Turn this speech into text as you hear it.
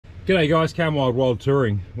G'day guys, Cam Wild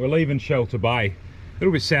Touring. We're leaving Shelter Bay. A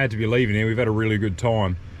little bit sad to be leaving here, we've had a really good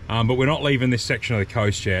time. But we're not leaving this section of the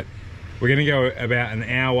coast yet. We're going to go about an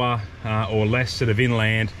hour or less sort of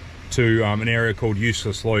inland to an area called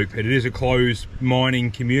Useless Loop. It is a closed mining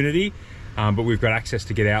community, but we've got access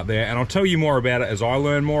to get out there. And I'll tell you more about it as I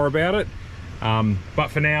learn more about it. But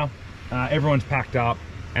for now, everyone's packed up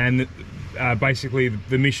and basically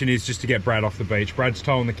the mission is just to get Brad off the beach. Brad's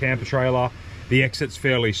towing the camper trailer. The exit's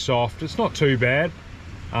fairly soft, it's not too bad,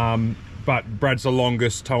 but Brad's the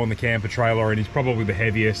longest towing the camper trailer and he's probably the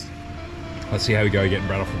heaviest. Let's see how we go getting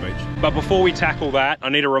Brad off the beach. But before we tackle that, I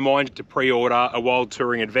need a reminder to pre-order a Wild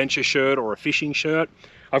Touring Adventure shirt or a fishing shirt.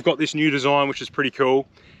 I've got this new design, which is pretty cool,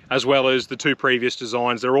 as well as the two previous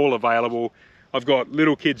designs. They're all available. I've got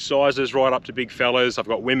little kids sizes right up to big fellas. I've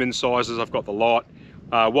got women's sizes, I've got the lot.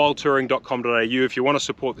 Wildtouring.com.au if you want to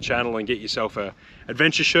support the channel and get yourself a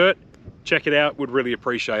adventure shirt. Check it out, would really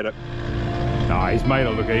appreciate it. Nah, he's made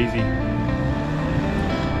it look easy.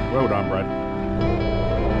 Well done, Brad.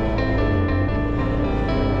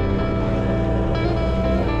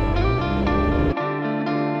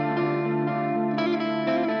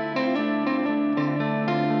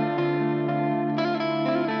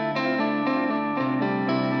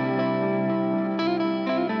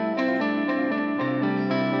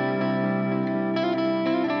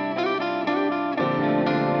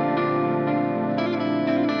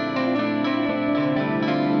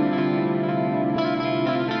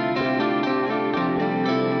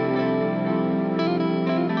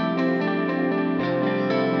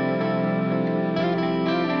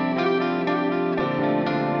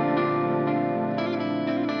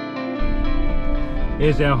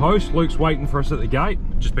 Here's our host, Luke's waiting for us at the gate.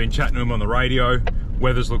 Just been chatting to him on the radio.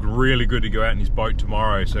 Weather's looking really good to go out in his boat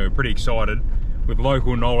tomorrow, so pretty excited. With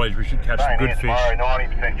local knowledge, we should catch some good fish. Tomorrow,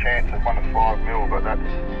 90% chance of 1 to 5 mil, but that's...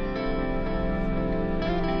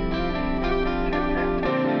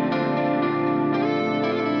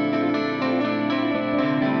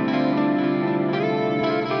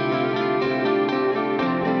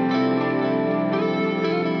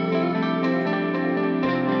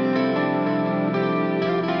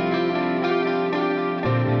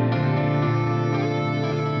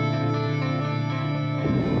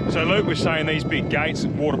 So Luke was saying these big gates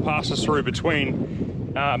that water passes through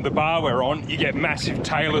between the bar we're on, you get massive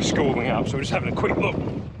tailor schooling up. So we're just having a quick look.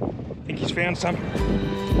 I think he's found some.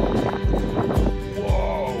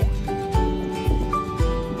 Whoa.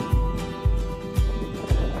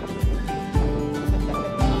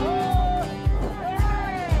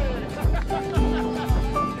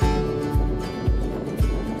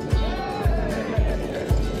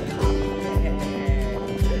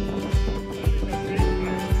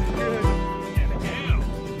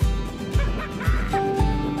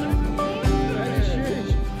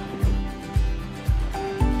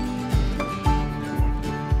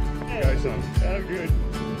 Oh, good.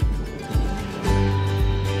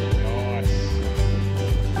 Nice.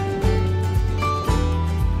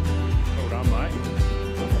 Well done, mate.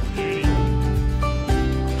 Beauty.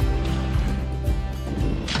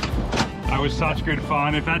 That was such good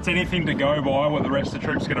fun. If that's anything to go by what the rest of the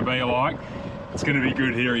trip's going to be like, it's going to be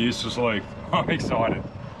good here at Useless Loop. I'm excited.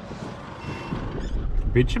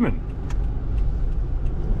 Bitumen.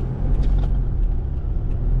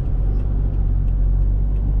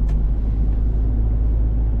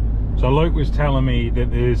 So Luke was telling me that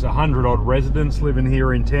there's 100 odd residents living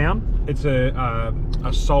here in town. It's a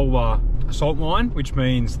solar salt mine, which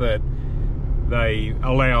means that they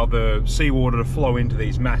allow the seawater to flow into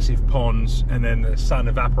these massive ponds and then the sun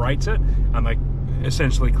evaporates it and they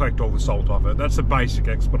essentially collect all the salt off it. That's the basic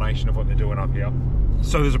explanation of what they're doing up here.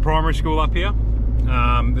 So there's a primary school up here.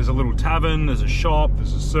 There's a little tavern, there's a shop,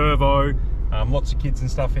 there's a servo, lots of kids and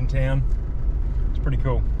stuff in town. It's pretty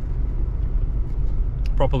cool.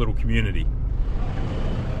 Proper little community.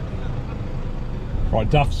 Right,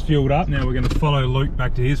 Duff's filled up. Now we're going to follow Luke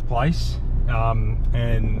back to his place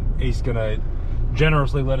and he's going to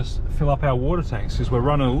generously let us fill up our water tanks because we're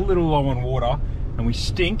running a little low on water and we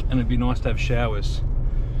stink and it'd be nice to have showers.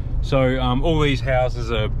 So all these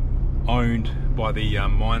houses are owned by the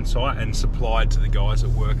mine site and supplied to the guys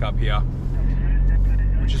that work up here,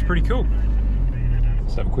 which is pretty cool.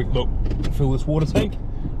 Let's have a quick look, fill this water tank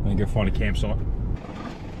and then go find a campsite.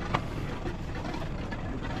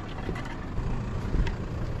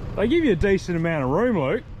 They give you a decent amount of room,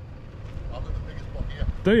 Luke. I've got the biggest spot here.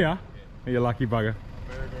 Do ya? Yeah. You're lucky bugger.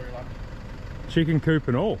 Very, very lucky. Chicken coop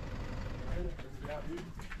and all.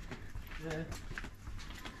 Yeah.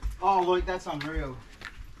 Oh, Luke, that's unreal.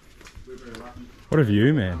 What a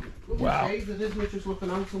view, man. Wow.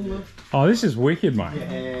 Oh, this is wicked, mate.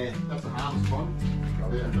 Yeah, that's a house one.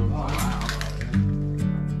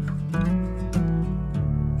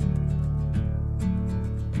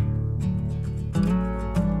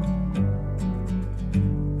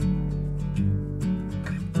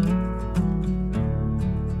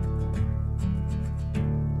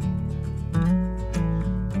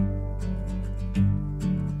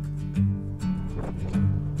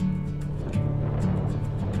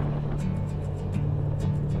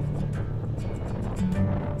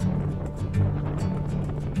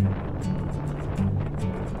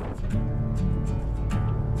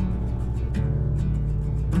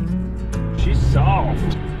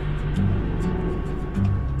 Soft.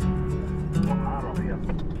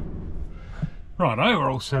 Righto, we're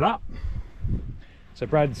all set up. So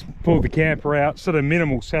Brad's pulled the camper out, sort of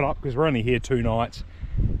minimal setup because we're only here 2 nights,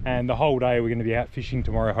 and the whole day we're going to be out fishing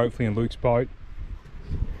tomorrow, hopefully in Luke's boat.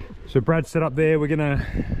 So Brad's set up there. We're going to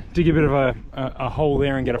dig a bit of a hole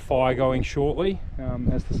there and get a fire going shortly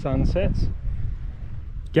as the sun sets.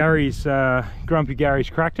 Gary's grumpy Gary's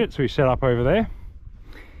cracked it, so he's set up over there.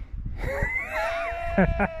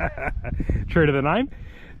 True to the name.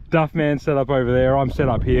 Duffman set up over there, I'm set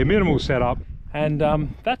up here, minimal setup, and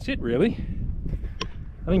that's it really.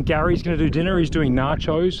 I think Gary's going to do dinner. He's doing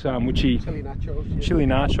nachos, chili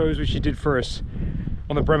nachos, which he did for us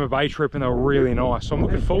on the Bremer Bay trip, and they were really nice, so I'm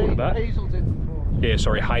looking forward to that. Hazel did them for us. Yeah,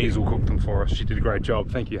 sorry, Hazel cooked them for us. She did a great job,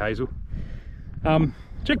 thank you, Hazel.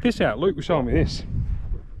 Check this out, Luke was showing me this.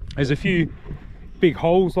 There's a few big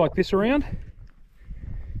holes like this around,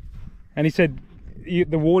 and he said the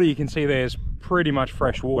water you can see there is pretty much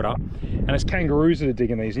fresh water, and it's kangaroos that are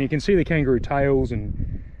digging these, and you can see the kangaroo tails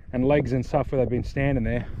and legs and stuff where they've been standing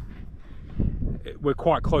there. We're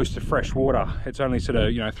quite close to fresh water. It's only sort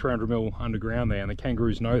of, 300 mil underground there, and the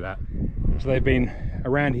kangaroos know that, so they've been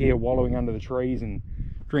around here wallowing under the trees and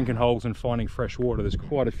drinking holes and finding fresh water. There's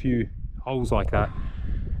quite a few holes like that.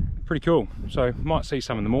 Pretty cool. So might see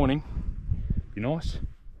some in the morning. Be nice.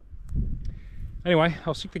 Anyway,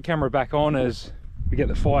 I'll stick the camera back on as we get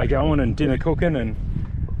the fire going and dinner cooking, and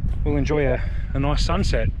we'll enjoy a nice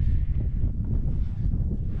sunset.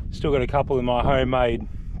 Still got a couple of my homemade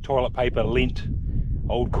toilet paper lint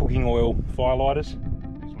old cooking oil firelighters.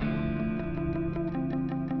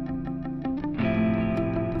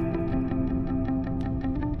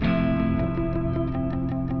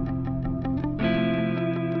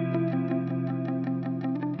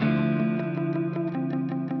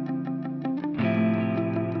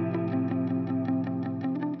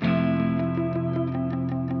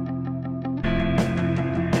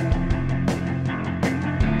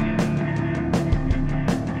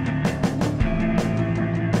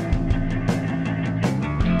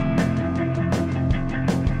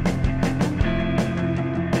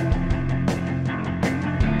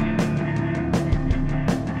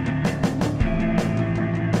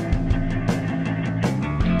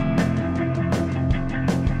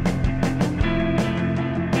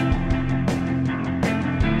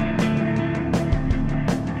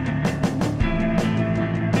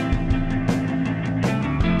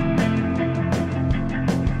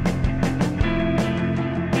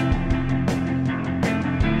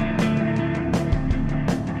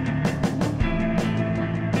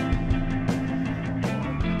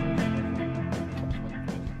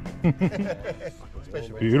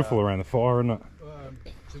 Beautiful around the fire, isn't it?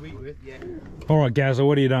 To eat with, yeah. All right, Gazza,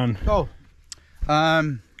 what have you done? Oh,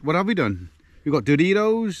 what have we done? We've got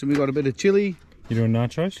Doritos and we've got a bit of chili. You doing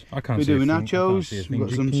nachos? I can't We're see doing a thing. nachos. We've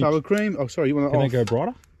got some sour cream. Oh, sorry, you want to? Can they go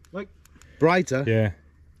brighter? Like brighter? Yeah.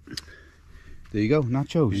 There you go,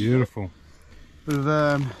 nachos. Beautiful. With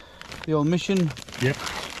the old Mission. Yep.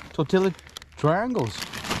 Tortilla triangles.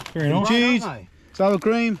 Very nice. Cheese, sour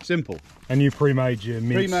cream, simple. And you pre-made your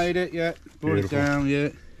mince. Pre-made it, yeah. Brought it Beautiful. down, yeah.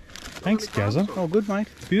 Thanks, Gazza. Oh, good, mate.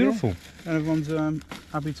 Beautiful. Yeah. And everyone's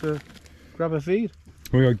happy to grab a feed.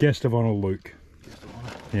 We got guest of honour, Luke.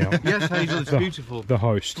 Yeah. Yes, Hazel, it's beautiful. The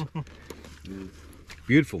host.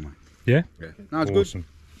 Beautiful, mate. Yeah? Yeah. No, it's awesome.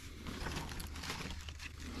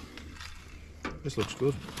 Good. This looks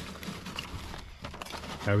good.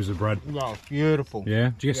 How was it, Brad? No, beautiful.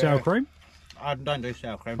 Yeah? Did you get sour cream? I don't do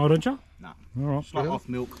sour cream. Oh, don't you? No. All right. It's like off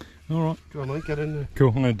milk. All right. Go on, mate, get in there. Cool,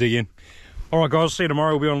 I'm going to dig in. All right, guys, see you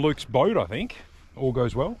tomorrow. We'll be on Luke's boat, I think. All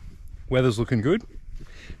goes well. Weather's looking good.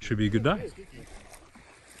 Should be a good day.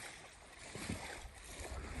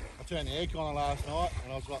 I turned the aircon on last night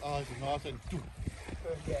and I was like, oh, this is nice. And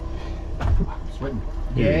Sweating.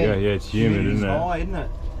 Here we go. Yeah, it's humid, isn't it? high, isn't it?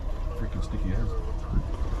 Freaking sticky as.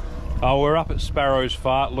 Oh, we're up at Sparrow's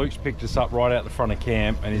Fart. Luke's picked us up right out the front of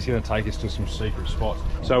camp, and he's going to take us to some secret spots.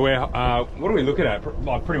 So we're, what are we looking at?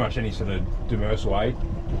 Like pretty much any sort of demersal, eh?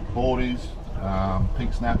 Boardies,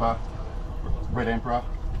 pink snapper, red emperor,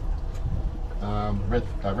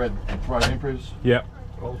 red throat emperors. Yep.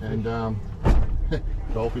 And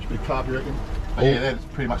goldfish, big carp, you reckon? But yeah, that's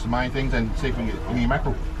pretty much the main things, and see if we can get any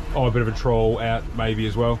mackerel. Oh, a bit of a trawl out maybe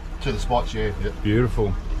as well. To the spots, yeah. Yep.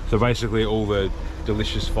 Beautiful. So basically all the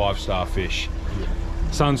delicious 5-star fish. Yeah.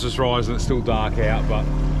 Sun's just rising, it's still dark out, but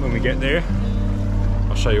when we get there,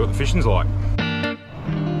 I'll show you what the fishing's like.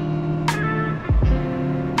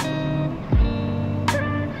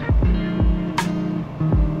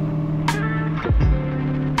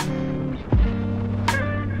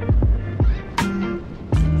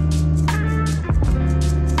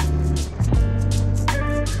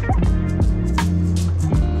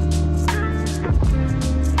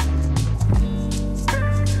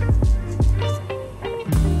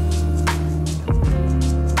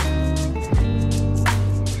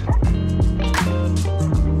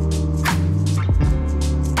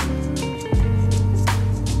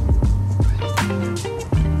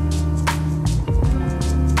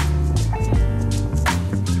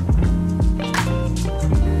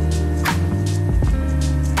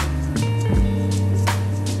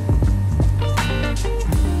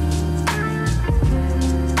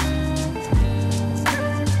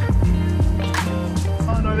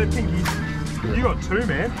 You got 2,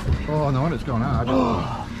 man. Oh no, it's going hard.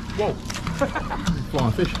 Whoa.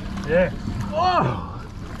 Flying fish. Yeah. Oh!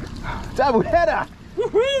 Double header!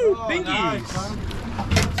 Woohoo! Pinkies!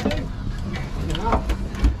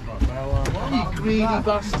 You greedy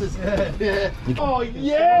bastards. Yeah. Oh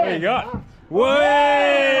yeah! What do you got?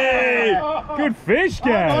 Way! Good fish,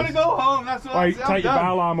 guys. I want to go home, that's what Wait, take your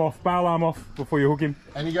bail arm off before you hook him.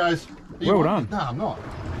 And he goes, well done. No, I'm not.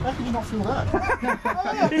 How can you not feel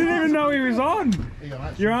that? He didn't even know he was on. Here you go,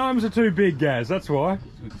 mate. Your arms are too big, Gaz, that's why.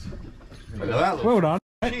 Look at that. Well done.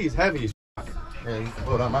 She's heavy as Yeah,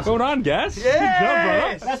 well done, mate. Well done, Gaz. Yes! Good job,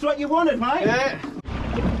 brother. That's what you wanted, mate. Yeah.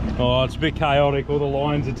 Oh, it's a bit chaotic. All the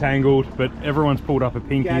lines are tangled, but everyone's pulled up a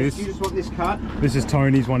pinky. Guys, you just want this cut? This is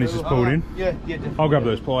Tony's one he's just pulled in. Yeah, definitely. I'll grab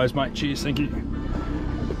those pliers, mate. Cheers, thank you.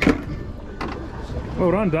 Well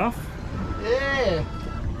done, Duff. Yeah.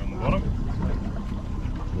 We're on the bottom.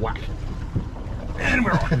 Whack. And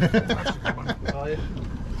we're on. That's a good one. Oh, yeah.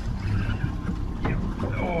 Yep.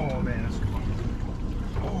 Oh, man, that's a good one.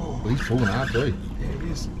 Oh, he's pulling hard too. Yeah, it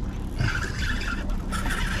is.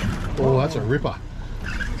 Oh, that's a ripper.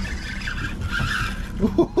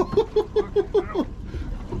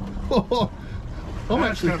 I'm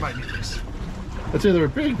actually going to make me this. It's either a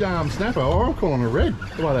big snapper or I'm calling a red.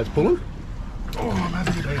 The way that's pulling. Oh, I'm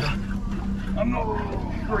having it either. I'm not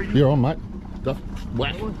greedy. You're on, mate. Duff.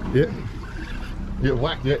 Whack. Yeah. Yeah,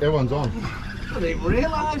 whack. Yeah, everyone's on. I didn't even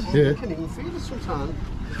realise. Yeah. You can even feel it sometimes.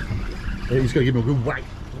 Yeah, he's got to give him a good whack.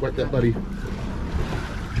 Whack that buddy.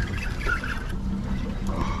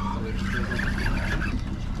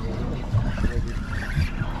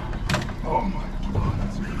 Oh my God,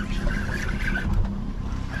 that's a good fish.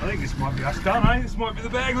 I think this might be us done, eh? This might be the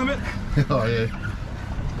bag limit. Oh, yeah.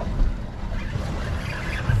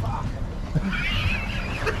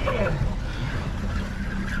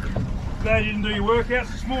 Glad you didn't do your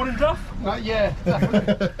workouts this morning, Duff. Yeah,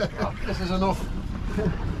 definitely. Oh, this is enough.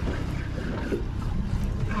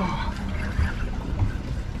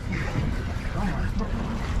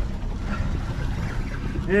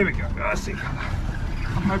 There we go. I see colour.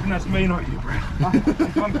 I'm hoping that's me, not you, Brad.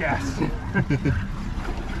 I'm gassed.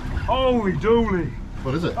 Holy dooly.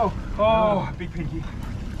 What is it? Oh, big pinky.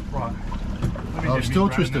 Right. Let me Oh, get still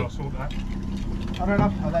me, Brad, and then twisted. I'll sort that. I don't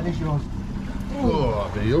know. Oh, that is yours. Oh,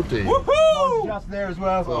 beauty. Woohoo! Just there as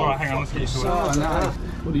well. Alright, hang on, let's get you sorted. Oh, no.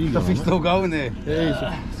 What are you Nothing's going still going there.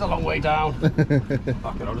 Yeah, It's a long way down.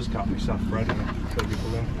 Fuck it, I'll just cut myself, Brad. And tell people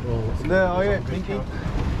then. There, are you? Pinky.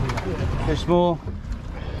 They're small.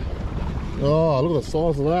 Oh, look at the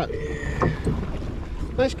size of that.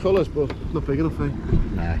 Nice colours, but not big enough, eh?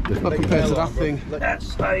 Nah, Not compared to that thing.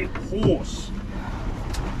 That's a horse.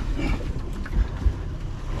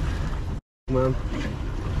 Man.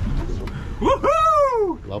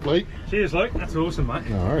 Woohoo! Lovely. Cheers, Luke. That's awesome, mate.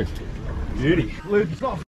 No worries. Beauty. Luke, it's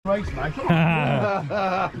not a race, mate.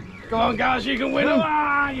 Come on, guys, you can win. You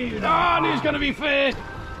know, and who's going to be first?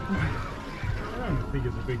 I don't think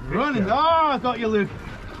it's a big fish. Running. though. Oh, I got you, Luke.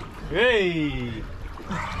 Hey!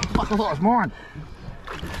 Fuck, I thought it was mine.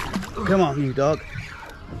 Come on, you dog.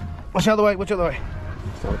 Watch out the way, watch out the way.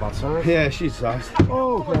 It's not a bad size. Yeah, she's size.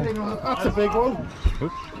 Oh, that's a big one.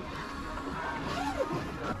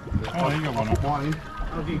 Oh, you got one up. Mine.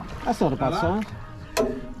 That's not a bad sign.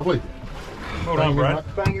 Lovely. Well done, Brad.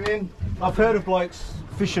 Bang him in. I've heard of blokes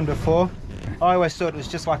fishing before. I always thought it was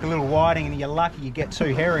just like a little whiting and you're lucky you get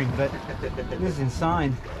 2 herring, but this is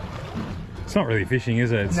insane. It's not really fishing,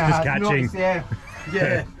 is it? It's Nah, just catching. It's not,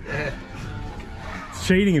 yeah. It's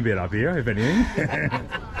cheating a bit up here, if anything.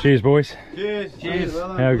 Cheers, boys. Cheers. Cheers.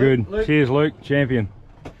 How good. Luke. Cheers, Luke. Champion.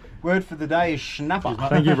 Word for the day is schnapper.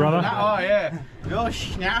 Thank you, brother. Oh, yeah. You're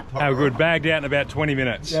schnapper. How good. Bagged out in about 20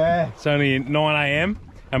 minutes. Yeah. It's only 9 AM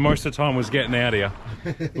and most of the time was getting out here.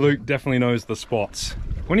 Luke definitely knows the spots.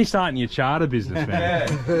 When are you starting your charter business, man?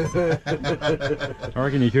 I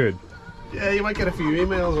reckon you could. Yeah, you might get a few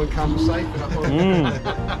emails on come safe.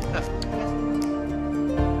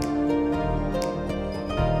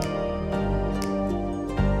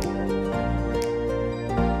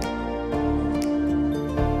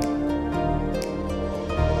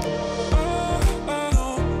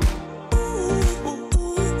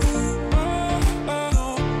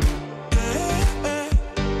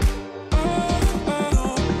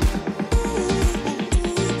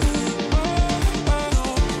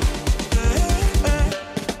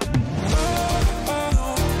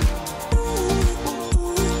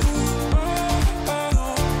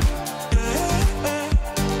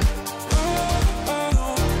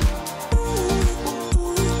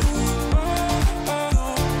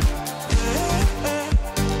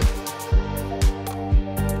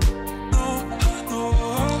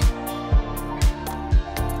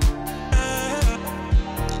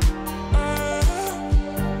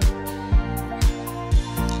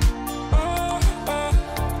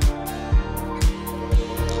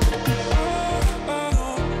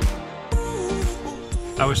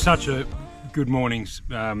 That was such a good morning's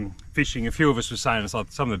fishing. A few of us were saying it's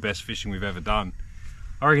like some of the best fishing we've ever done.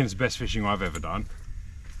 I reckon it's the best fishing I've ever done.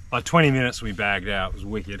 Like 20 minutes we bagged out, it was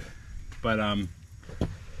wicked. But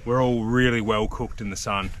we're all really well cooked in the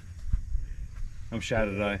sun. I'm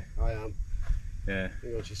shattered today. I am. Yeah. I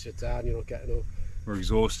think once you sit down, you're not getting up. We're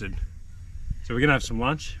exhausted. So we're gonna have some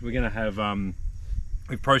lunch. We're gonna have,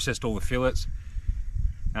 we've processed all the fillets.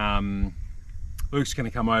 Luke's going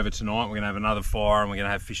to come over tonight. We're going to have another fire and we're going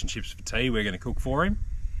to have fish and chips for tea. We're going to cook for him.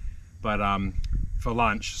 But for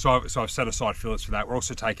lunch, so I've set aside fillets for that. We're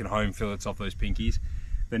also taking home fillets off those pinkies.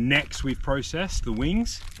 The necks we've processed, the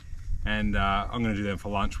wings, and I'm going to do them for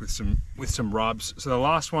lunch with some rubs. So the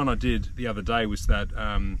last one I did the other day was that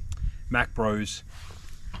Mac Bros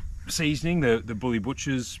seasoning, the Bully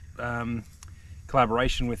Butchers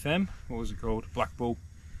collaboration with them. What was it called? Black Bull.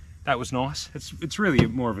 That was nice. It's really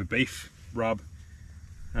more of a beef rub.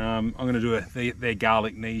 I'm going to do their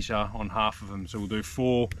garlic Nisha on half of them, so we'll do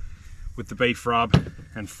 4 with the beef rub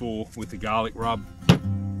and 4 with the garlic rub,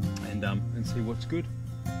 and see what's good.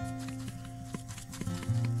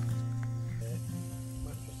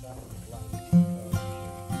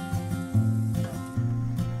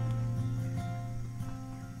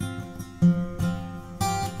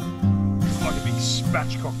 Like a big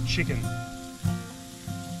spatchcock chicken.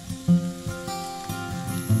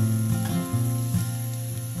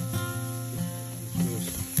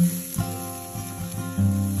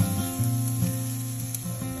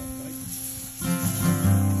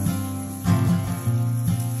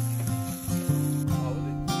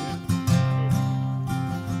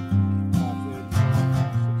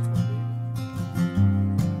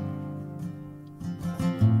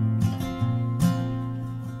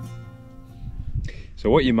 So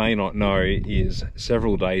what you may not know is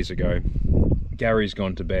several days ago, Gary's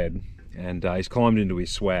gone to bed and he's climbed into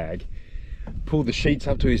his swag, pulled the sheets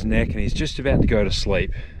up to his neck, and he's just about to go to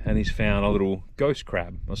sleep, and he's found a little ghost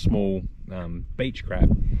crab, a small beach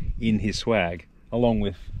crab, in his swag, along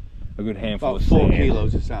with a good handful of 4 sand.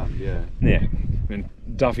 kilos of sand, yeah. Yeah, and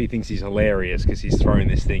Duffy thinks he's hilarious because he's thrown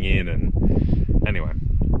this thing in, and anyway,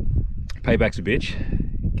 payback's a bitch.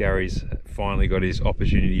 Gary's finally got his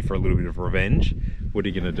opportunity for a little bit of revenge. What are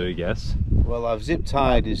you going to do, Gas? Well, I've zip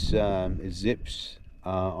tied his zips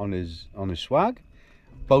on his swag,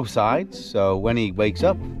 both sides. So when he wakes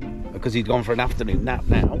up, because he's gone for an afternoon nap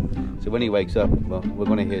now, so when he wakes up, well, we're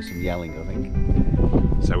going to hear some yelling, I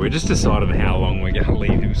think. So we just decided how long we're going to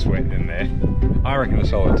leave him sweating in there. I reckon a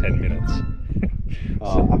solid 10 minutes.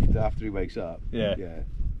 After he wakes up. Yeah. Yeah.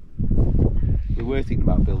 We were thinking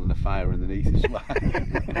about building a fire underneath his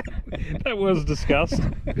swag. That was discussed.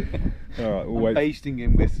 All right, we'll wait. Basting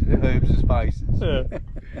him with herbs and spices. Yeah.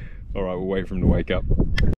 All right, we'll wait for him to wake up.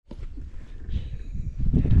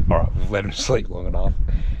 All right, we've let him sleep long enough.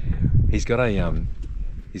 He's got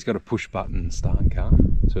a push button start car.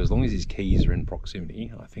 So as long as his keys are in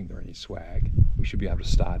proximity, I think they're in his swag, we should be able to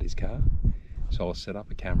start his car. So I'll set up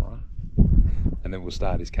a camera and then we'll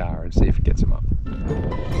start his car and see if it gets him up.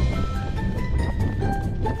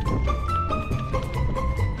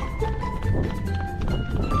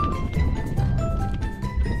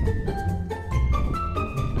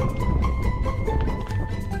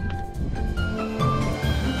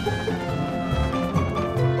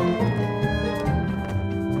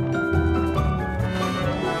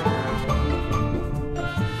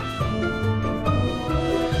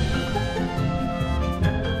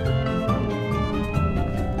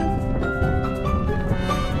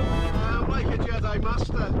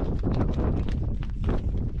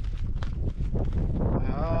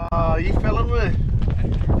 Oh, you filling with?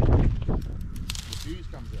 The fuse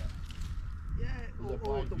comes out. Yeah,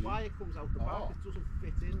 or the wire comes out the back. It doesn't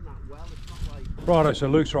fit in that well. It's not like... Righto, so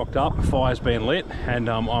Luke's rocked up, fire's been lit, and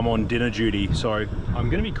I'm on dinner duty, so I'm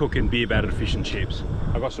going to be cooking beer battered fish and chips.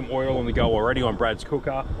 I've got some oil on the go already on Brad's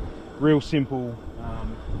cooker. Real simple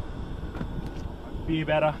beer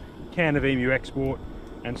batter, can of Emu Export,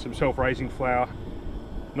 and some self-raising flour.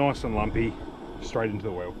 Nice and lumpy, straight into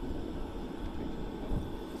the well.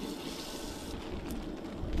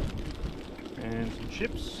 And some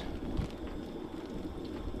chips.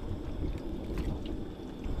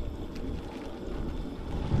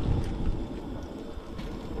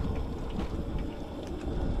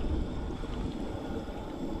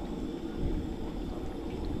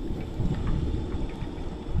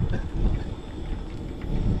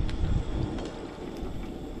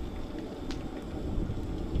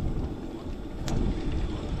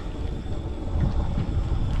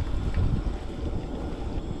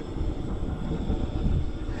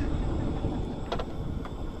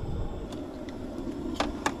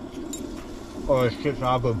 Oh, those chips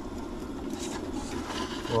are good.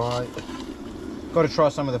 Right. Got to try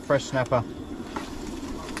some of the fresh snapper.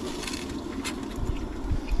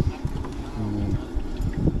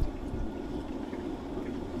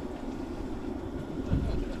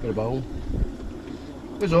 Bit of bowl.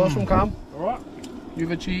 It was awesome, Cam. Alright.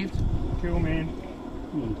 You've achieved. Cool, man.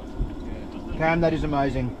 Cam, that is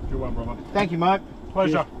amazing. Good one, brother. Thank you, mate.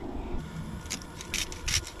 Pleasure.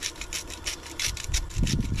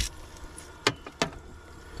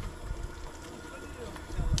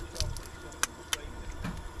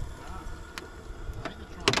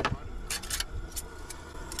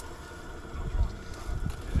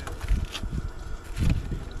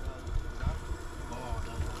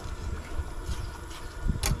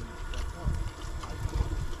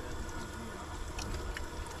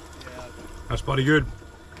 That's bloody good.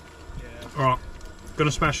 Alright,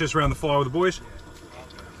 gonna smash this around the fire with the boys.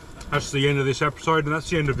 That's the end of this episode, and that's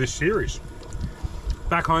the end of this series.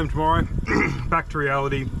 Back home tomorrow, back to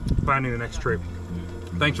reality, planning the next trip.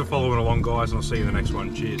 Thanks for following along, guys, and I'll see you in the next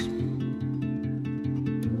one. Cheers.